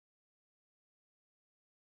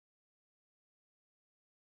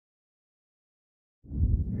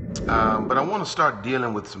But I want to start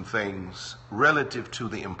dealing with some things relative to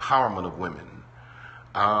the empowerment of women.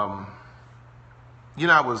 Um,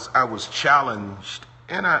 I was challenged,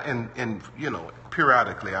 and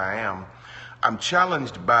periodically I'm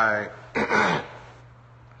challenged by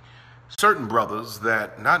certain brothers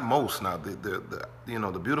that, not most now.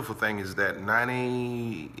 The beautiful thing is that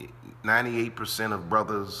 98% of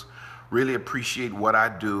brothers really appreciate what I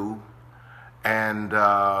do and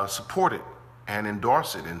support it and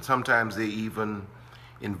endorse it. And sometimes they even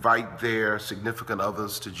invite their significant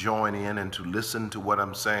others to join in and to listen to what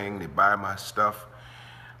I'm saying. They buy my stuff.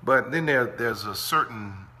 But then there's a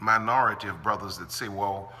certain minority of brothers that say,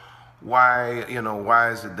 well, why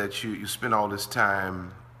is it that you spend all this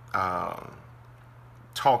time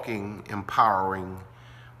talking, empowering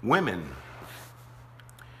women?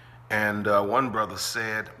 And one brother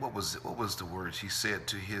said, what was the words he said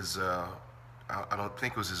to his, I don't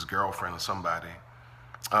think it was his girlfriend or somebody.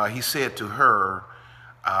 He said to her,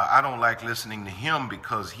 I don't like listening to him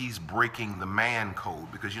because he's breaking the man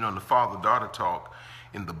code. Because, in the father-daughter talk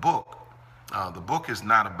in the book is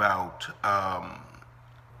not about,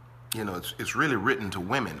 it's really written to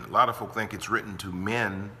women. A lot of folk think it's written to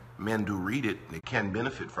men. Men do read it, they can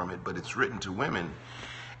benefit from it, but it's written to women.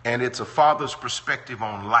 And it's a father's perspective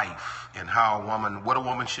on life and what a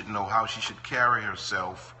woman should know, how she should carry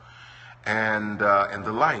herself, and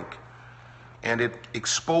the like. And it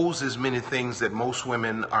exposes many things that most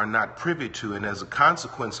women are not privy to. And as a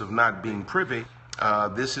consequence of not being privy,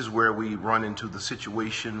 this is where we run into the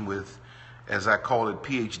situation with, as I call it,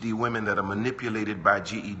 PhD women that are manipulated by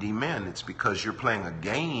GED men. It's because you're playing a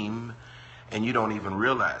game and you don't even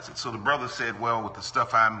realize it. So the brother said, well, with the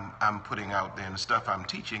stuff I'm putting out there and the stuff I'm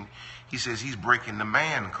teaching, he says he's breaking the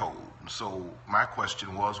man code. So my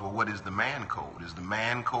question was, well, what is the man code? Is the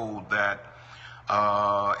man code that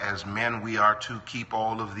as men we are to keep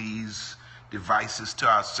all of these devices to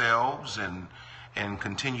ourselves and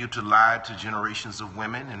continue to lie to generations of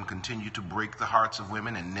women and continue to break the hearts of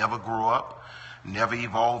women and never grow up, never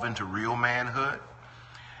evolve into real manhood?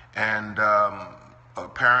 And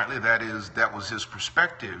apparently that was his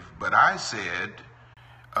perspective. But I said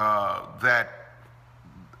that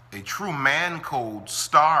a true man code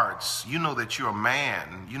starts, that you're a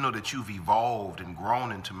man, that you've evolved and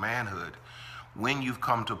grown into manhood when you've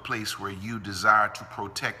come to a place where you desire to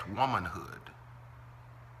protect womanhood.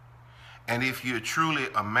 And if you're truly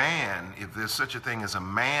a man, if there's such a thing as a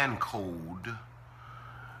man code,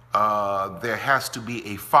 there has to be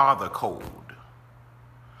a father code.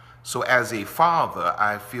 So as a father,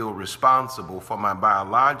 I feel responsible for my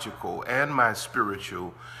biological and my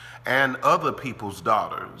spiritual and other people's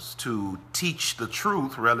daughters to teach the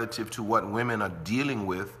truth relative to what women are dealing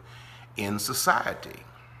with in society.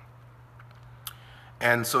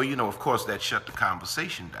 And so, of course, that shut the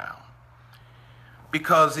conversation down.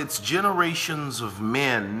 Because it's generations of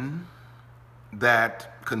men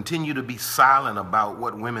that continue to be silent about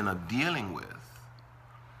what women are dealing with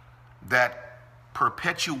that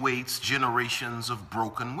perpetuates generations of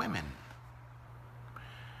broken women.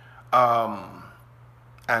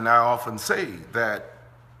 And I often say that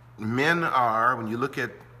men are, when you look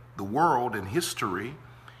at the world and history,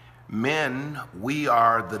 men, we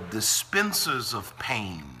are the dispensers of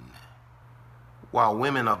pain, while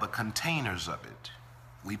women are the containers of it.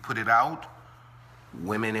 We put it out,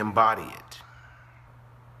 women embody it.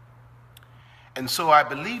 And so I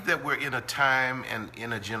believe that we're in a time and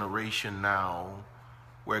in a generation now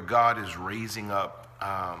where God is raising up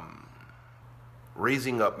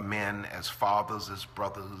men as fathers, as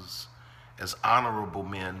brothers, as honorable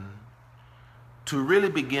men, to really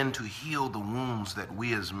begin to heal the wounds that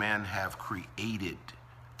we as men have created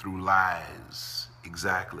through lies.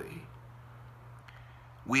 Exactly.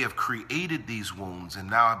 We have created these wounds, and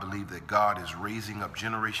now I believe that God is raising up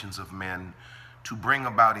generations of men to bring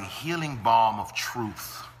about a healing balm of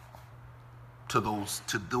truth to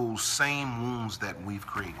those same wounds that we've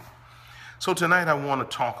created. So tonight I want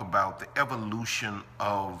to talk about the evolution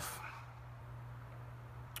of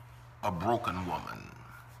a broken woman.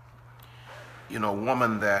 A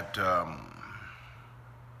woman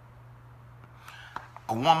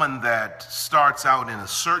that starts out in a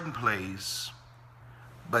certain place,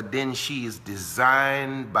 but then she is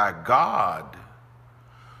designed by God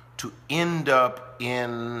to end up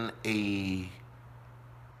in a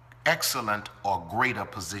excellent or greater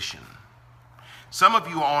position. Some of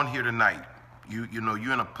you are on here tonight.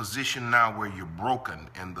 You're in a position now where you're broken,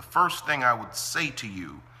 and the first thing I would say to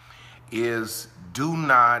you is, do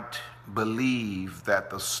not believe that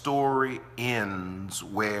the story ends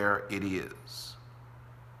where it is.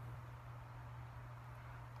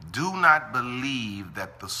 Do not believe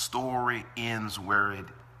that the story ends where it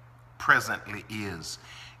presently is.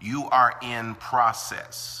 You are in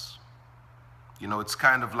process. You know, it's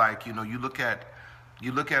kind of like, you know, you look at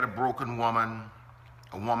a broken woman,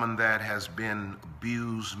 a woman that has been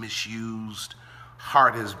abused, misused,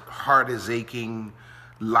 heart is aching,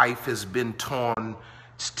 life has been torn,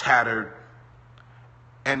 it's tattered.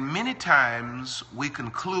 And many times we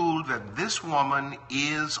conclude that this woman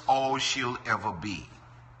is all she'll ever be,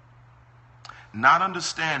 not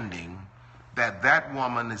understanding that that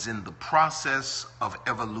woman is in the process of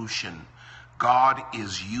evolution. God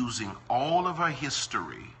is using all of her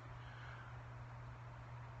history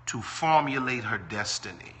to formulate her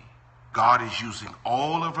destiny. God is using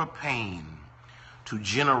all of her pain to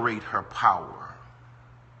generate her power.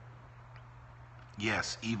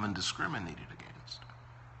 Yes, even discriminated against.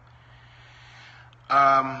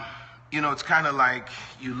 You know, it's kind of like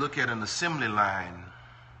you look at an assembly line.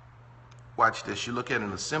 Watch this. You look at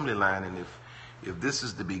an assembly line, and if this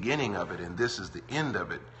is the beginning of it and this is the end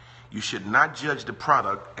of it, you should not judge the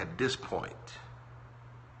product at this point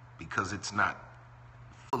because it's not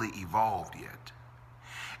fully evolved yet.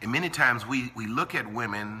 And many times we look at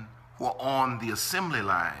women who are on the assembly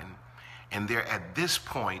line and they're at this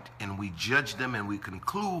point, and we judge them and we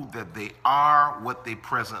conclude that they are what they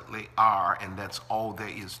presently are, and that's all there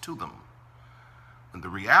is to them. And the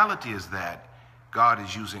reality is that God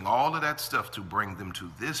is using all of that stuff to bring them to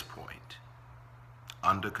this point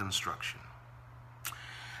under construction.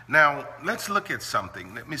 Now, let's look at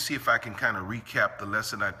something. Let me see if I can kind of recap the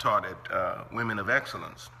lesson I taught at Women of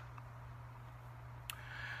Excellence.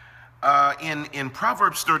 In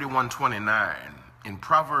Proverbs 31:29,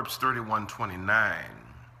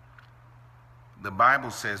 the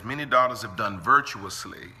Bible says, many daughters have done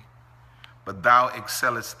virtuously, but thou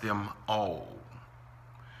excellest them all.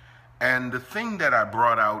 And the thing that I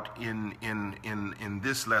brought out in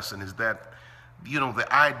this lesson is that, you know,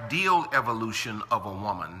 the ideal evolution of a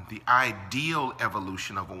woman,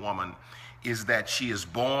 is that she is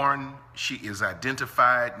born, she is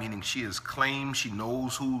identified, meaning she is claimed, she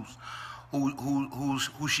knows who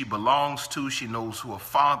she belongs to, she knows who her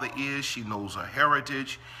father is, she knows her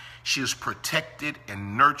heritage, she is protected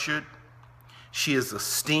and nurtured, she is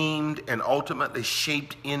esteemed and ultimately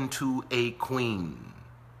shaped into a queen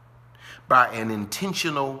by an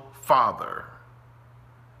intentional father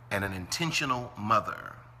and an intentional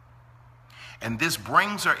mother. And this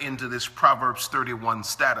brings her into this Proverbs 31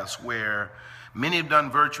 status where many have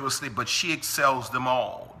done virtuously, but she excels them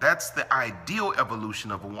all. That's the ideal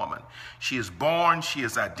evolution of a woman. She is born, she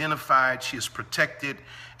is identified, she is protected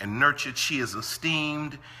and nurtured, she is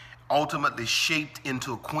esteemed, ultimately shaped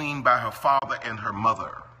into a queen by her father and her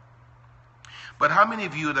mother. But how many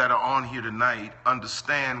of you that are on here tonight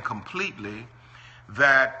understand completely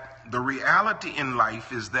that the reality in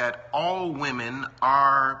life is that all women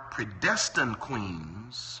are predestined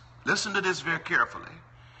queens? Listen to this very carefully.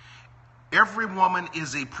 Every woman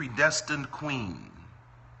is a predestined queen,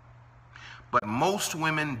 but most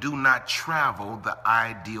women do not travel the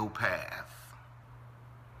ideal path.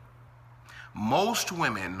 Most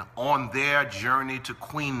women on their journey to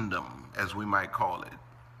queendom, as we might call it,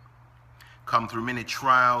 come through many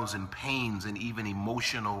trials and pains and even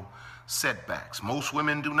emotional setbacks. Most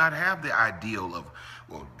women do not have the ideal of,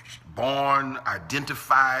 well, born,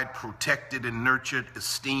 identified, protected and nurtured,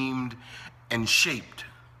 esteemed and shaped.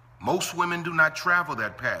 Most women do not travel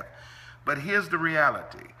that path. But here's the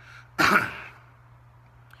reality.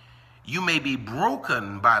 You may be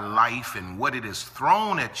broken by life and what it has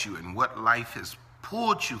thrown at you and what life has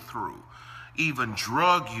pulled you through, even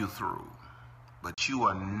drug you through, but you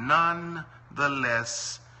are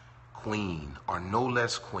nonetheless queen, or no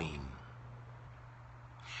less queen.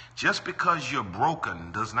 Just because you're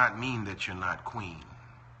broken does not mean that you're not queen.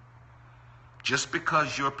 Just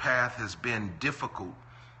because your path has been difficult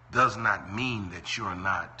does not mean that you're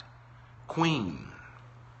not queen.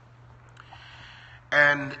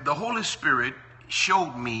 And the Holy Spirit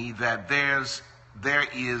showed me that there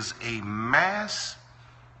is a mass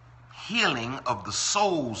healing of the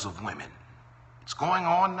souls of women. It's going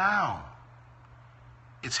on now.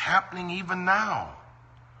 It's happening even now.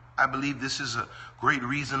 I believe this is a great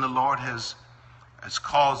reason the Lord has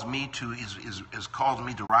caused me to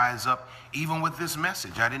rise up even with this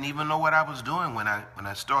message. I didn't even know what I was doing when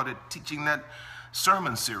I started teaching that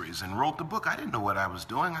sermon series and wrote the book. I didn't know what I was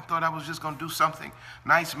doing. I thought I was just going to do something,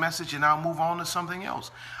 nice message, and I'll move on to something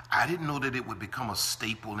else. I didn't know that it would become a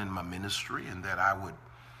staple in my ministry and that I would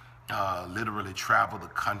literally travel the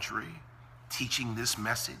country teaching this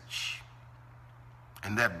message.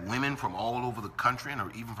 and that women from all over the country and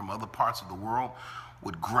or even from other parts of the world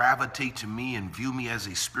would gravitate to me and view me as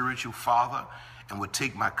a spiritual father and would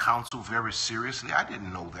take my counsel very seriously. I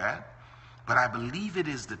didn't know that. But I believe it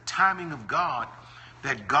is the timing of God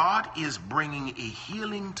that God is bringing a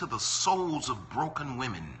healing to the souls of broken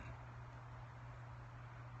women.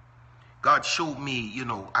 God showed me,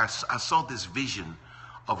 I saw this vision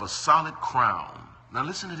of a solid crown. Now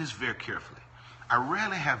listen to this very carefully. I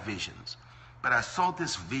rarely have visions, but I saw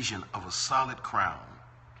this vision of a solid crown.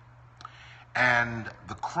 And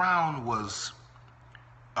the crown was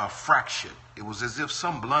fractured. It was as if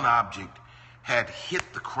some blunt object had hit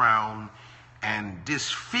the crown and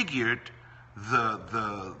disfigured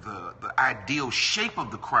the ideal shape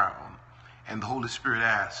of the crown. And the Holy Spirit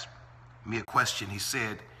asked me a question. He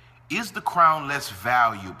said, is the crown less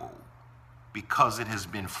valuable because it has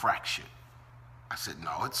been fractured? I said,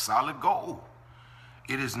 no, it's solid gold.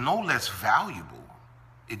 It is no less valuable.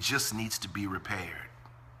 It just needs to be repaired.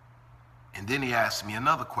 And then he asked me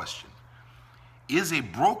another question. Is a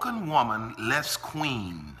broken woman less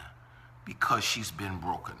queen because she's been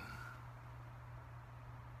broken?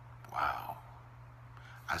 Wow.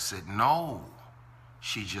 I said, no,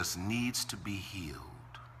 she just needs to be healed.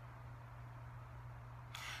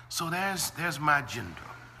 So there's my gender.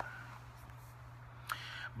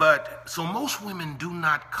 But so most women do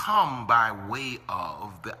not come by way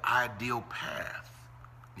of the ideal path.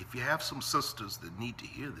 If you have some sisters that need to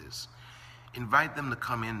hear this, invite them to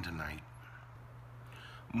come in tonight.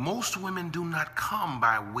 Most women do not come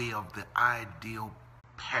by way of the ideal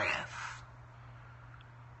path.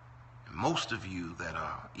 Most of you that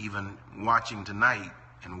are even watching tonight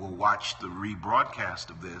and will watch the rebroadcast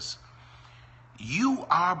of this, you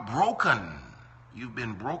are broken. You've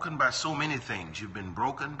been broken by so many things. You've been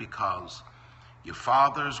broken because your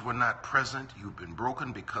fathers were not present. You've been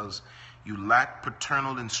broken because you lacked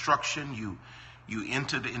paternal instruction. You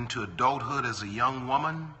entered into adulthood as a young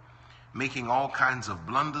woman, making all kinds of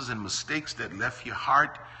blunders and mistakes that left your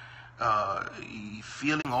heart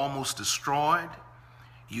feeling almost destroyed.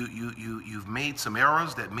 You've made some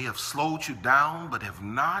errors that may have slowed you down but have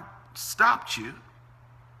not stopped you.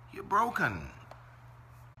 You're broken.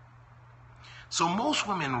 So most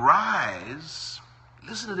women rise,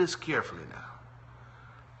 listen to this carefully now.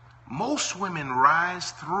 Most women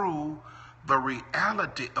rise through the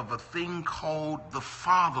reality of a thing called the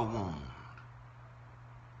father wound.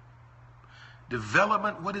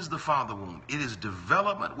 Development, what is the father wound? It is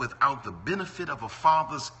development without the benefit of a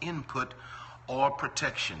father's input or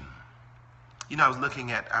protection. I was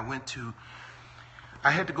looking at,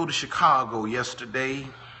 I had to go to Chicago yesterday,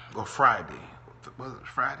 or Friday. Was it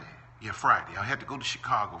Friday? Yeah, Friday. I had to go to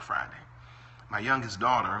Chicago Friday. My youngest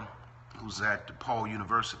daughter, who's at DePaul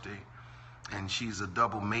University, and she's a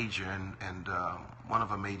double major, and one of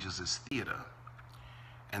her majors is theater.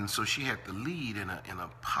 And so she had the lead in a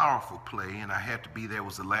powerful play, and I had to be there. It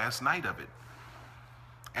was the last night of it.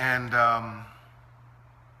 And I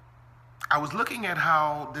was looking at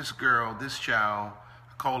how this girl, this child,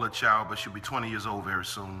 I call her child, but she'll be 20 years old very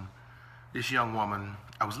soon, this young woman,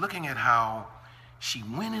 I was looking at how she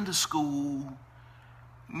went into school,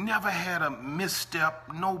 never had a misstep,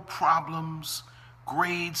 no problems,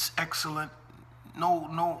 grades excellent,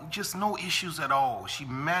 just no issues at all. She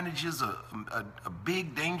manages a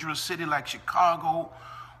big, dangerous city like Chicago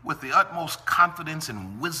with the utmost confidence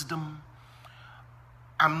and wisdom.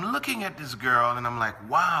 I'm looking at this girl and I'm like,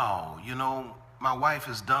 wow, my wife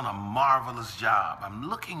has done a marvelous job. I'm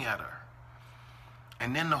looking at her.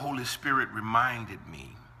 And then the Holy Spirit reminded me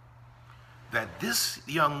that this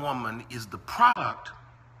young woman is the product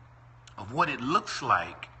of what it looks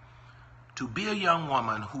like to be a young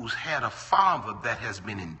woman who's had a father that has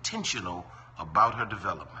been intentional about her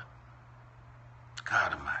development.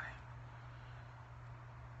 God Almighty.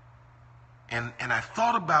 And I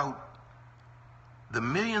thought about the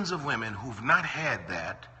millions of women who've not had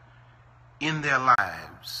that in their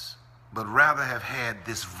lives, but rather have had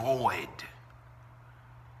this void.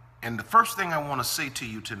 And the first thing I want to say to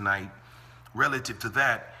you tonight relative to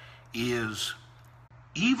that is,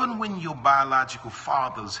 even when your biological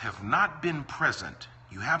fathers have not been present,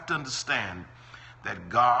 you have to understand that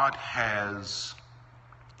God has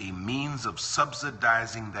a means of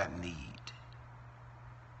subsidizing that need.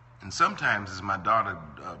 And sometimes, as my daughter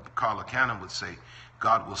Carla Cannon would say,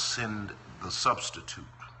 God will send the substitute.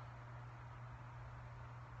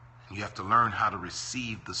 You have to learn how to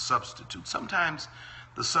receive the substitute. Sometimes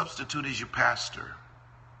the substitute is your pastor.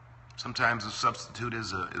 Sometimes the substitute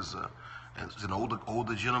is an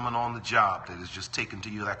older gentleman on the job that is just taken to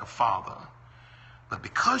you like a father. But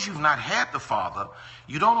because you've not had the Father,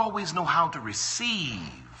 you don't always know how to receive.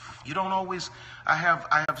 You don't always. I have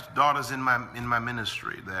daughters in my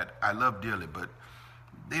ministry that I love dearly, but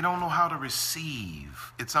they don't know how to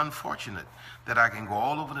receive. It's unfortunate that I can go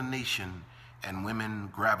all over the nation and women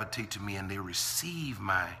gravitate to me and they receive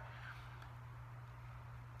my.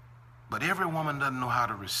 But every woman doesn't know how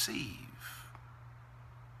to receive.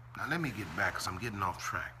 Now let me get back because I'm getting off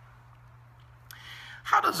track.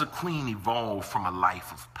 How does a queen evolve from a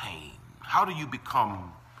life of pain? How do you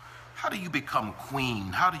become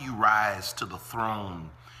queen? How do you rise to the throne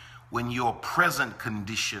when your present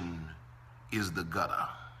condition is the gutter?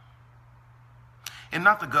 And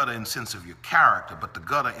not the gutter in sense of your character, but the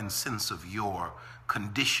gutter in sense of your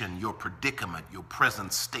condition, your predicament, your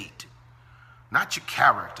present state. Not your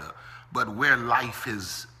character, but where life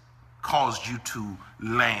has caused you to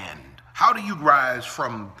land. How do you rise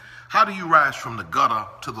from the gutter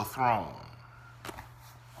to the throne?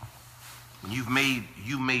 When you've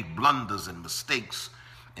made blunders and mistakes,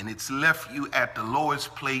 and it's left you at the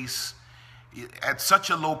lowest place, at such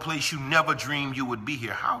a low place you never dreamed you would be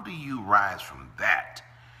here. How do you rise from that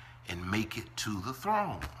and make it to the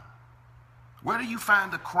throne? Where do you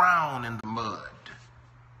find the crown in the mud?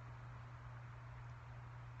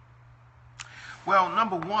 Well,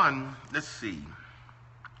 number one, let's see.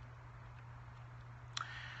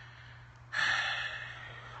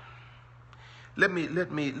 Let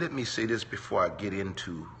me say this before I get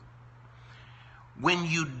into. When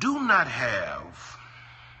you do not have,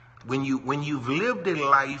 when you've lived a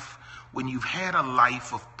life, when you've had a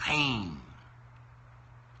life of pain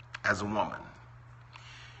as a woman,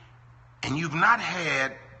 and you've not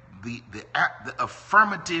had the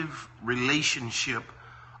affirmative relationship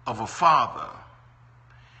of a father,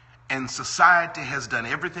 and society has done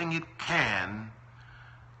everything it can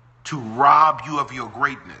to rob you of your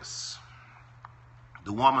greatness,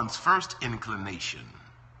 the woman's first inclination,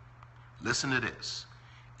 listen to this,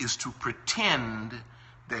 is to pretend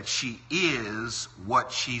that she is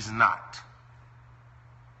what she's not.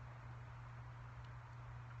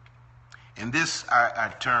 And this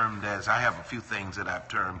I termed as, I have a few things that I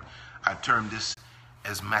termed this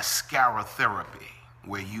as mascara therapy,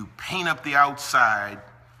 where you paint up the outside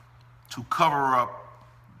to cover up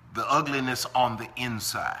the ugliness on the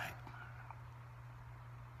inside.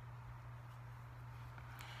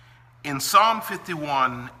 In Psalm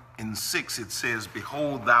 51:6, it says,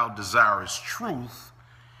 "Behold, thou desirest truth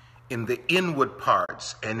in the inward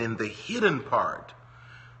parts, and in the hidden part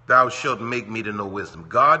thou shalt make me to know wisdom."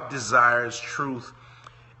 God desires truth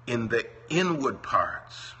in the inward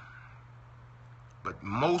parts. But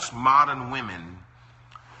most modern women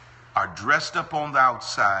are dressed up on the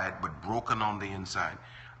outside, but broken on the inside.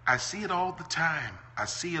 I see it all the time. I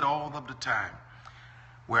see it all of the time.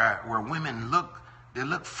 Where women look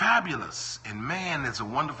fabulous. And man, it's a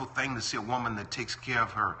wonderful thing to see a woman that takes care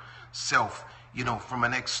of herself, from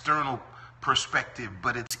an external perspective.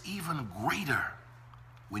 But it's even greater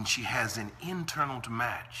when she has an internal to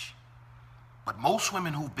match. But most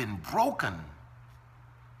women who've been broken,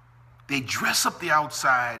 they dress up the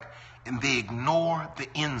outside and they ignore the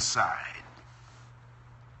inside.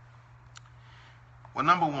 Well,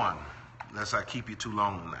 number one, lest I keep you too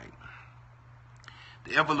long tonight,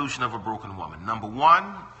 the evolution of a broken woman.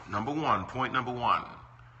 Point number one,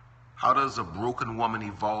 how does a broken woman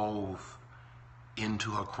evolve into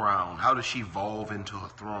her crown? How does she evolve into her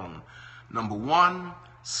throne? Number one,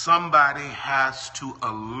 somebody has to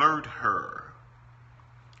alert her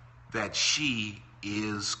that she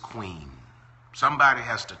is queen. Somebody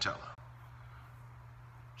has to tell her.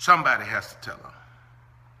 Somebody has to tell her.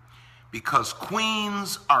 Because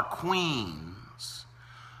queens are queens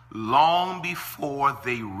long before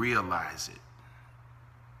they realize it.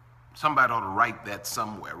 Somebody ought to write that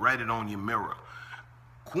somewhere. Write it on your mirror.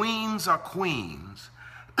 Queens are queens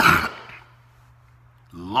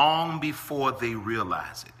long before they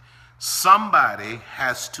realize it. Somebody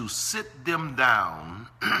has to sit them down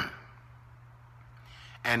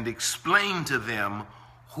and explain to them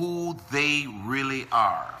who they really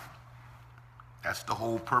are. That's the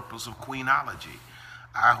whole purpose of queenology.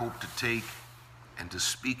 I hope to take and to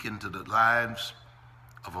speak into the lives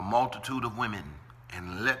of a multitude of women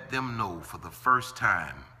and let them know for the first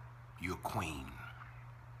time, you're queen.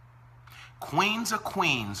 Queens are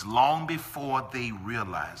queens long before they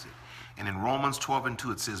realize it. And in Romans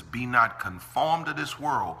 12:2 it says, "Be not conformed to this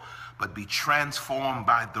world, but be transformed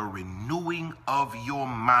by the renewing of your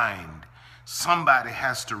mind." Somebody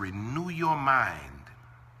has to renew your mind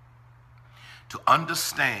to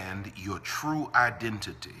understand your true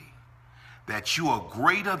identity, that you are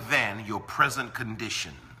greater than your present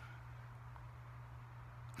condition.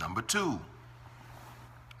 Number two.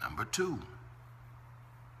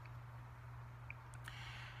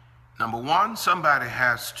 Number one, somebody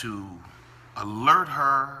has to alert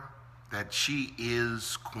her that she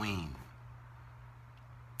is queen.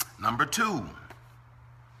 Number two,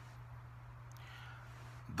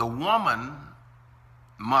 the woman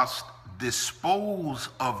must dispose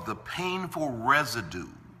of the painful residue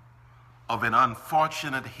of an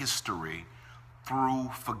unfortunate history through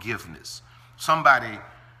forgiveness. Somebody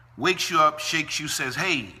wakes you up, shakes you, says,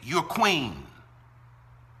 hey, you're queen.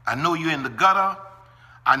 I know you're in the gutter.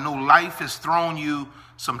 I know life has thrown you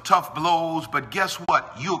some tough blows, but guess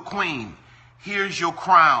what? You're queen. Here's your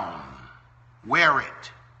crown. Wear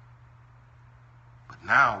it. But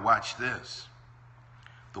now watch this.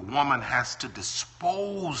 The woman has to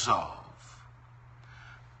dispose of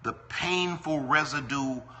the painful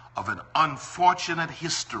residue of an unfortunate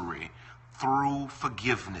history through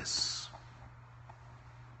forgiveness.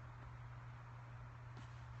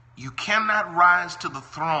 You cannot rise to the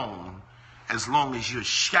throne as long as you're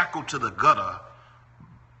shackled to the gutter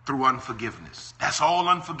through unforgiveness. That's all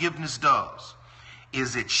unforgiveness does,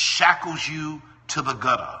 is it shackles you to the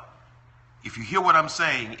gutter. If you hear what I'm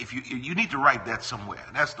saying, if you need to write that somewhere.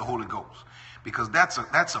 That's the Holy Ghost, because that's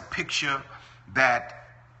a picture that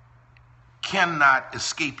cannot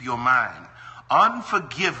escape your mind.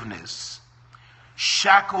 Unforgiveness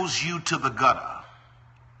shackles you to the gutter.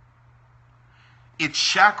 It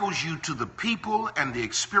shackles you to the people and the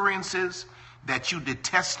experiences that you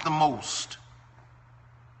detest the most.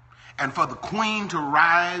 And for the queen to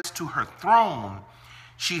rise to her throne,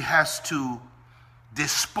 she has to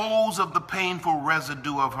dispose of the painful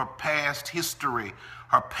residue of her past history,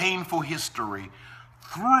 her painful history,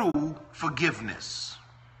 through forgiveness.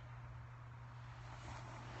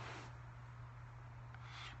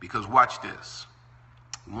 Because watch this.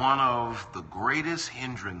 One of the greatest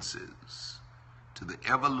hindrances to the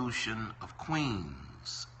evolution of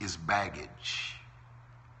queens is baggage.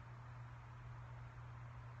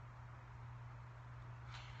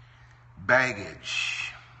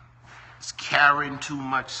 Baggage. It's carrying too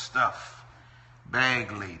much stuff.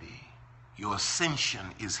 Bag lady, your ascension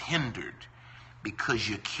is hindered because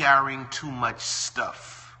you're carrying too much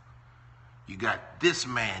stuff. You got this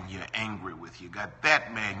man you're angry with. You got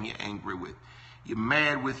that man you're angry with. You're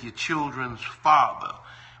mad with your children's father.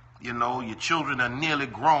 You know, your children are nearly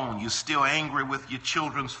grown. You're still angry with your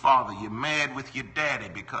children's father. You're mad with your daddy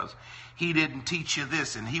because he didn't teach you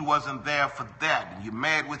this and he wasn't there for that. And you're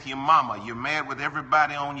mad with your mama. You're mad with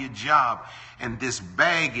everybody on your job. And this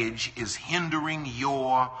baggage is hindering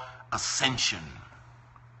your ascension.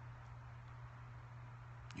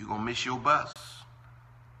 You're going to miss your bus.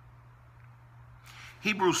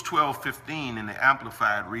 Hebrews 12:15 in the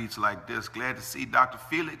Amplified reads like this. Glad to see Dr.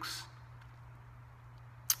 Felix.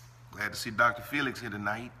 Glad to see Dr. Felix here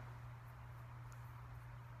tonight.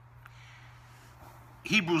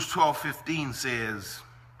 Hebrews 12:15 says,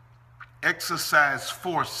 exercise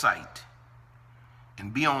foresight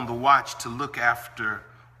and be on the watch to look after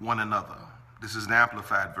one another. This is an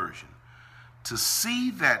Amplified version. To see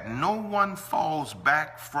that no one falls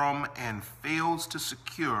back from and fails to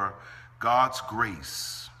secure God's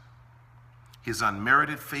grace, his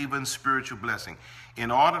unmerited favor and spiritual blessing,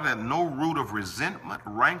 in order that no root of resentment,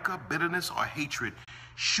 rancor, bitterness, or hatred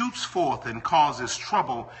shoots forth and causes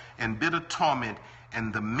trouble and bitter torment,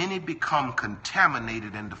 and the many become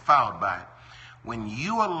contaminated and defiled by it. When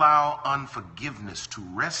you allow unforgiveness to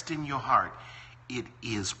rest in your heart, it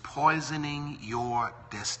is poisoning your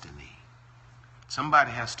destiny.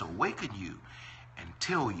 Somebody has to awaken you and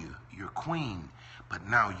tell you you're queen. But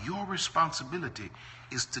now your responsibility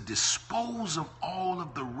is to dispose of all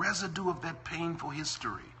of the residue of that painful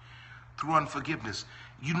history through unforgiveness.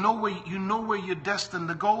 You know where you're destined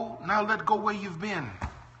to go. Now let go where you've been.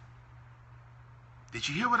 Did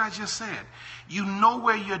you hear what I just said? You know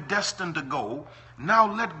where you're destined to go.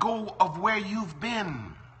 Now let go of where you've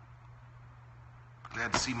been.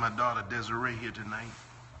 Glad to see my daughter Desiree here tonight.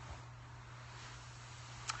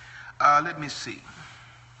 Let me see.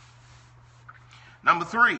 Number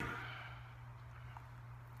 3,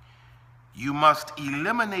 you must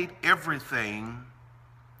eliminate everything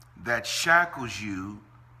that shackles you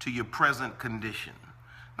to your present condition.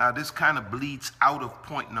 Now, this kind of bleeds out of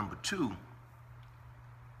point number 2.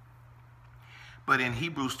 But in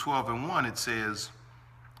Hebrews 12:1, it says,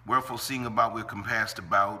 wherefore seeing about we're compassed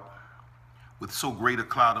about with so great a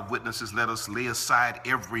cloud of witnesses, let us lay aside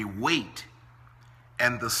every weight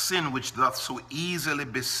and the sin which doth so easily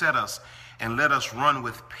beset us, and let us run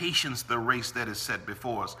with patience the race that is set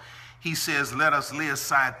before us. He says, let us lay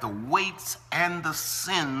aside the weights and the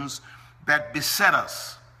sins that beset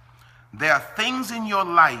us. There are things in your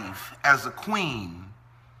life as a queen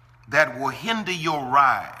that will hinder your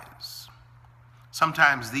rise.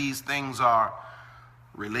 Sometimes these things are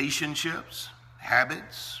relationships,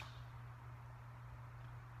 habits,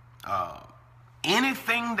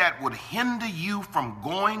 anything that would hinder you from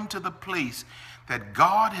going to the place that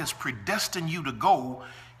God has predestined you to go.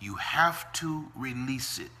 You have to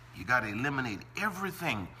release it. You got to eliminate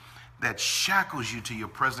everything that shackles you to your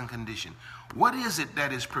present condition. What is it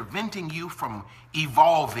that is preventing you from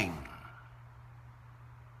evolving?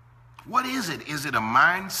 What is it? Is it a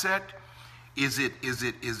mindset? Is it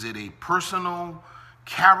a personal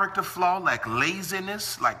character flaw like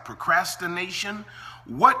laziness, like procrastination?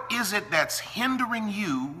 What is it that's hindering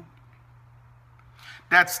you?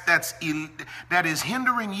 That is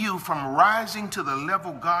hindering you from rising to the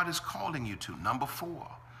level God is calling you to. Number 4.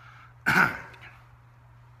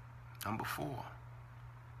 Number 4.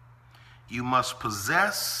 You must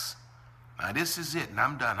possess. Now this is it, and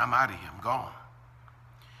I'm done. I'm out of here. I'm gone.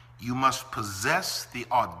 You must possess the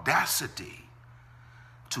audacity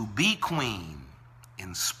to be queen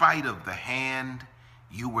in spite of the hand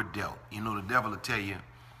you were dealt. You know, the devil will tell you,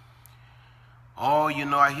 oh, you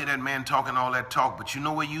know, I hear that man talking all that talk, but you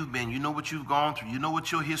know where you've been. You know what you've gone through. You know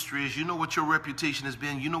what your history is. You know what your reputation has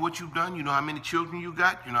been. You know what you've done. You know how many children you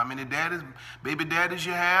got. You know how many daddies, baby daddies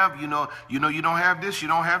you have. You know you don't have this. You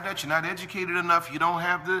don't have that. You're not educated enough. You don't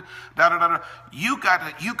have the da-da-da-da. You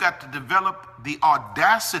got to develop the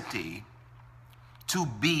audacity to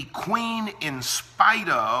be queen in spite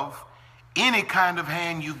of any kind of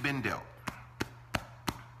hand you've been dealt.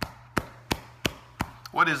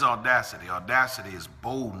 What is audacity? Audacity is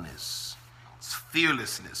boldness. It's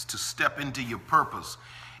fearlessness to step into your purpose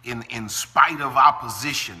in spite of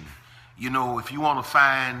opposition. You know, if you want to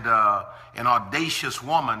find an audacious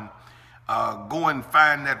woman, go and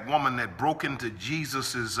find that woman that broke into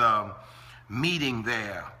Jesus's meeting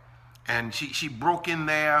there. And she broke in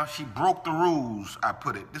there. She broke the rules, I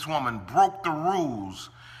put it. This woman broke the rules.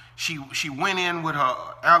 She went in with her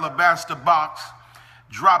alabaster box,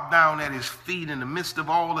 dropped down at his feet in the midst of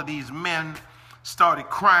all of these men, started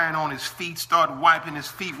crying on his feet, started wiping his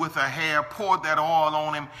feet with her hair, poured that oil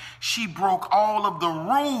on him. She broke all of the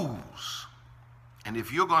rules. And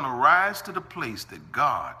if you're going to rise to the place that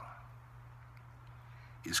God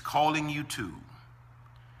is calling you to,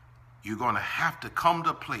 you're going to have to come to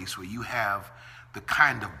a place where you have the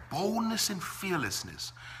kind of boldness and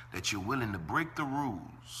fearlessness that you're willing to break the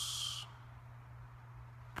rules.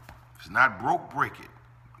 If it's not broke, break it.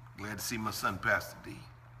 Glad to see my son, Pastor D.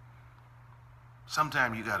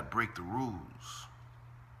 Sometimes you got to break the rules.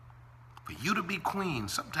 For you to be queen,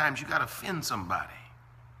 sometimes you got to offend somebody.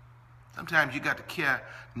 Sometimes you got to care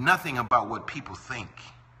nothing about what people think.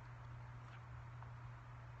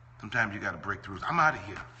 Sometimes you got to break the rules. I'm out of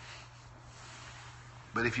here.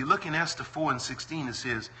 But if you look in Esther 4:16, it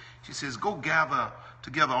says, she says, go gather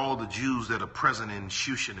together all the Jews that are present in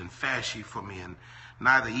Shushan and Fashi for me, and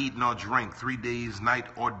neither eat nor drink 3 days, night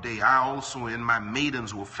or day. I also and my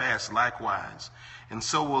maidens will fast likewise. And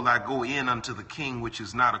so will I go in unto the king, which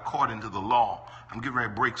is not according to the law. I'm getting ready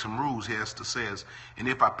to break some rules here, Esther says. And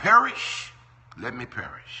if I perish, let me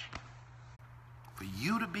perish. For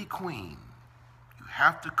you to be queen, you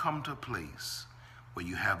have to come to a place where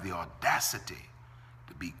you have the audacity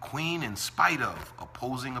to be queen in spite of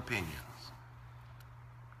opposing opinions.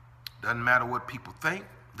 Doesn't matter what people think.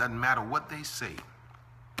 Doesn't matter what they say.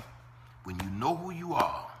 When you know who you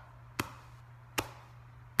are,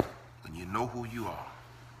 when you know who you are.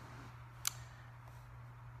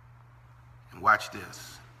 And watch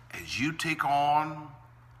this. As you take on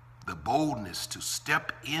the boldness to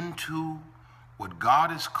step into what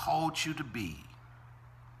God has called you to be,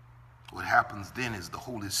 what happens then is the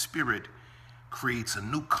Holy Spirit creates a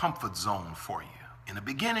new comfort zone for you. In the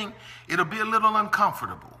beginning, it'll be a little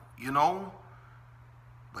uncomfortable, you know,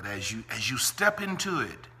 but as you step into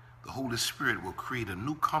it, the Holy Spirit will create a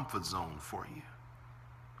new comfort zone for you.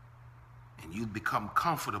 And you become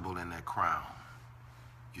comfortable in that crown.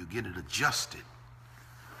 You get it adjusted.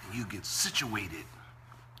 And you get situated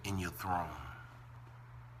in your throne.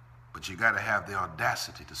 But you got to have the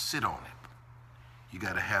audacity to sit on it. You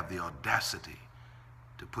got to have the audacity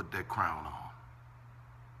to put that crown on.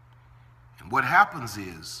 And what happens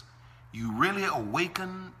is you really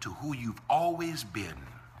awaken to who you've always been.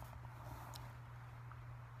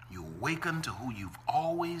 You awaken to who you've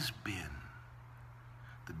always been.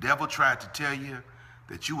 The devil tried to tell you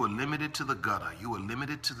that you were limited to the gutter. You were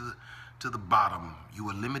limited to the bottom. You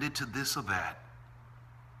were limited to this or that.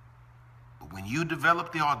 But when you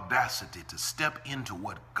develop the audacity to step into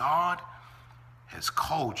what God has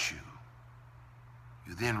called you,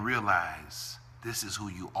 you then realize this is who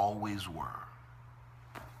you always were.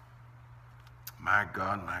 My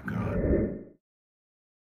God, my God.